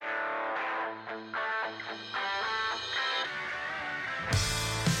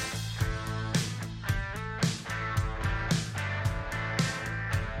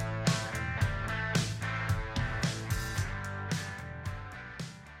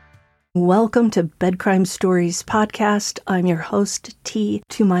Welcome to Bed Crime Stories podcast. I'm your host, T.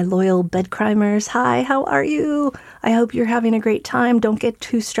 To my loyal bed crimers, hi, how are you? I hope you're having a great time. Don't get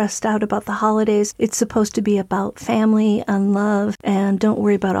too stressed out about the holidays. It's supposed to be about family and love, and don't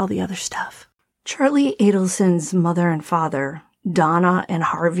worry about all the other stuff. Charlie Adelson's mother and father, Donna and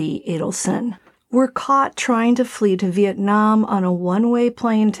Harvey Adelson, were caught trying to flee to Vietnam on a one-way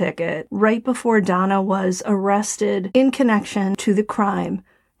plane ticket right before Donna was arrested in connection to the crime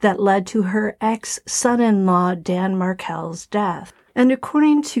that led to her ex-son-in-law Dan Markel's death. And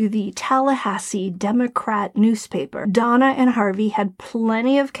according to the Tallahassee Democrat newspaper, Donna and Harvey had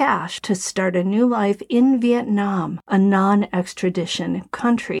plenty of cash to start a new life in Vietnam, a non-extradition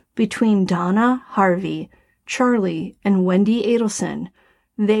country. Between Donna, Harvey, Charlie, and Wendy Adelson,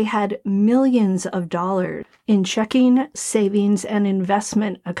 they had millions of dollars in checking, savings, and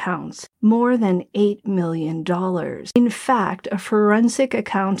investment accounts, more than $8 million. In fact, a forensic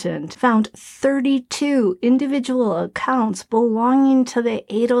accountant found 32 individual accounts belonging to the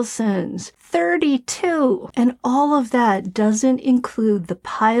Adelsons. 32! And all of that doesn't include the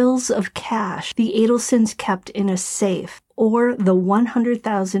piles of cash the Adelsons kept in a safe, or the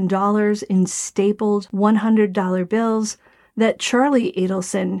 $100,000 in stapled $100 bills that Charlie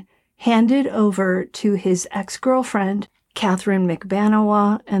Adelson handed over to his ex-girlfriend, Catherine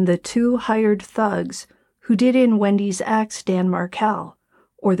McBanawa, and the two hired thugs who did in Wendy's ex, Dan Markel,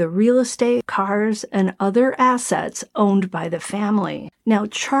 or the real estate, cars, and other assets owned by the family. Now,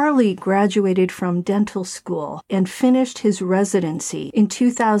 Charlie graduated from dental school and finished his residency in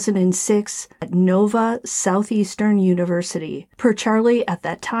 2006 at Nova Southeastern University. Per Charlie, at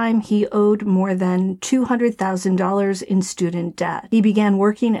that time, he owed more than $200,000 in student debt. He began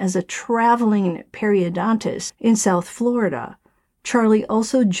working as a traveling periodontist in South Florida. Charlie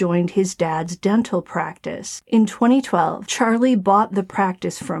also joined his dad's dental practice. In 2012, Charlie bought the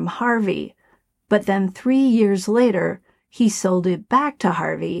practice from Harvey, but then 3 years later, he sold it back to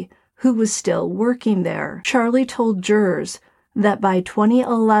Harvey, who was still working there. Charlie told jurors that by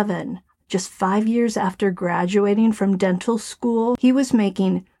 2011, just 5 years after graduating from dental school, he was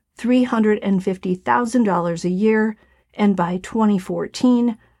making $350,000 a year, and by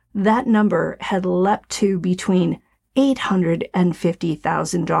 2014, that number had leapt to between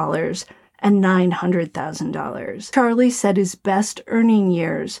 $850,000 and $900,000. Charlie said his best earning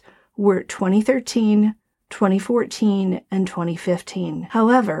years were 2013, 2014, and 2015.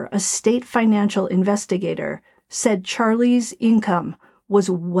 However, a state financial investigator said Charlie's income was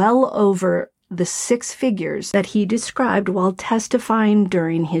well over the six figures that he described while testifying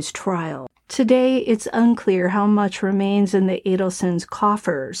during his trial. Today, it's unclear how much remains in the Adelsons'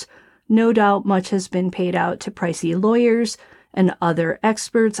 coffers. No doubt much has been paid out to pricey lawyers and other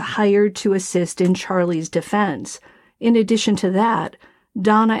experts hired to assist in Charlie's defense. In addition to that,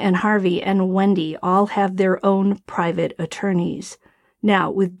 Donna and Harvey and Wendy all have their own private attorneys. Now,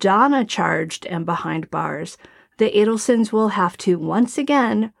 with Donna charged and behind bars, the Adelsons will have to once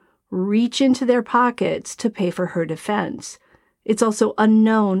again reach into their pockets to pay for her defense. It's also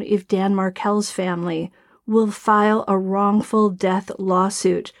unknown if Dan Markel's family will file a wrongful death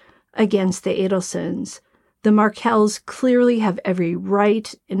lawsuit against the Adelsons. The Markels clearly have every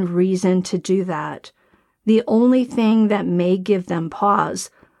right and reason to do that. The only thing that may give them pause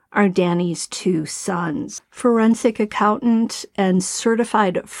are Danny's two sons. Forensic accountant and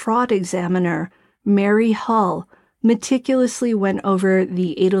certified fraud examiner Mary Hull meticulously went over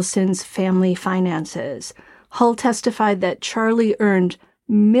the Adelsons' family finances. Hull testified that Charlie earned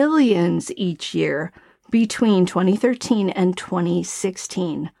millions each year between 2013 and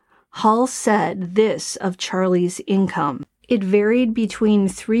 2016. Hull said this of Charlie's income: it varied between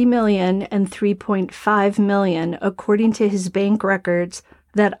 $3 million and $3.5 million, according to his bank records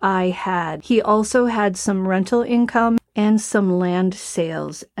that I had. He also had some rental income and some land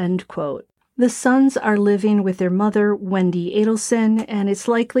sales, end quote. The sons are living with their mother, Wendy Adelson, and it's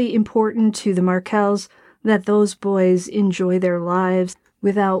likely important to the Markels that those boys enjoy their lives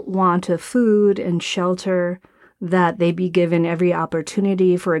without want of food and shelter, that they be given every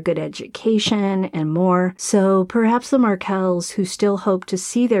opportunity for a good education and more. So perhaps the Markels, who still hope to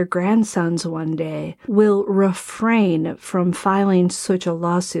see their grandsons one day, will refrain from filing such a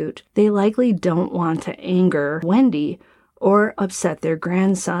lawsuit. They likely don't want to anger Wendy or upset their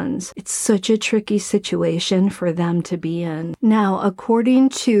grandsons. It's such a tricky situation for them to be in. Now, according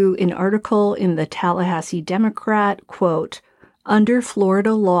to an article in the Tallahassee Democrat, quote, under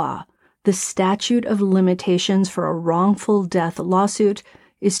Florida law, the statute of limitations for a wrongful death lawsuit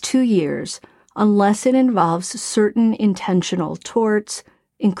is 2 years, unless it involves certain intentional torts,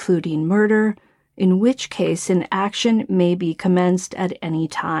 including murder, in which case an action may be commenced at any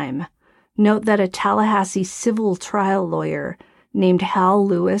time. Note that a Tallahassee civil trial lawyer named Hal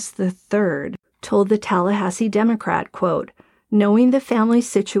Lewis III told the Tallahassee Democrat, quote, "Knowing the family's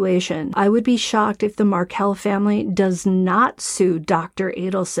situation, I would be shocked if the Markel family does not sue Dr.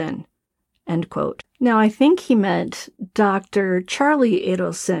 Adelson," end quote. Now, I think he meant Dr. Charlie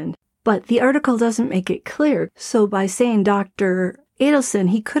Adelson, but the article doesn't make it clear. So by saying Dr. Adelson,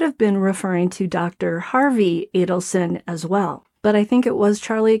 he could have been referring to Dr. Harvey Adelson as well. But I think it was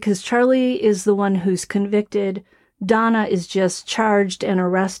Charlie, because Charlie is the one who's convicted. Donna is just charged and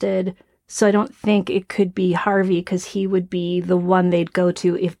arrested. So I don't think it could be Harvey, because he would be the one they'd go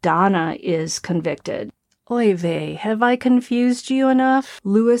to if Donna is convicted. Oy vey, have I confused you enough?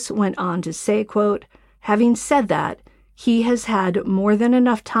 Lewis went on to say, quote, "Having said that, he has had more than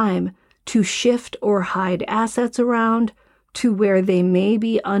enough time to shift or hide assets around to where they may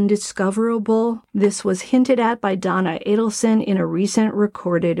be undiscoverable. This was hinted at by Donna Adelson in a recent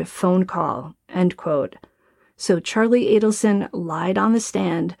recorded phone call," end quote. So Charlie Adelson lied on the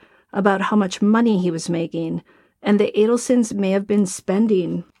stand about how much money he was making, and the Adelsons may have been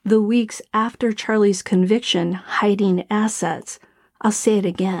spending the weeks after Charlie's conviction hiding assets. I'll say it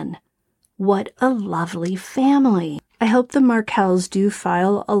again. What a lovely family. I hope the Markels do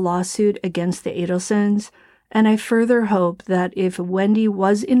file a lawsuit against the Adelsons, and I further hope that if Wendy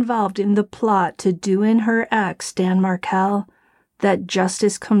was involved in the plot to do in her ex, Dan Markel, that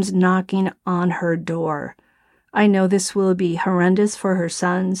justice comes knocking on her door. I know this will be horrendous for her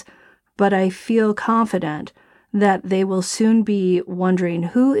sons, but I feel confident that they will soon be wondering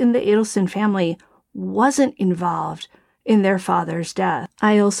who in the Adelson family wasn't involved in their father's death.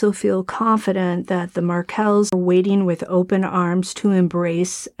 I also feel confident that the Markels are waiting with open arms to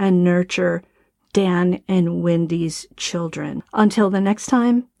embrace and nurture Dan and Wendy's children. Until the next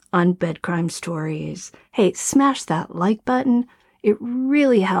time on Bedcrime Stories. Hey, smash that like button. It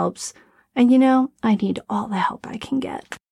really helps. And I need all the help I can get.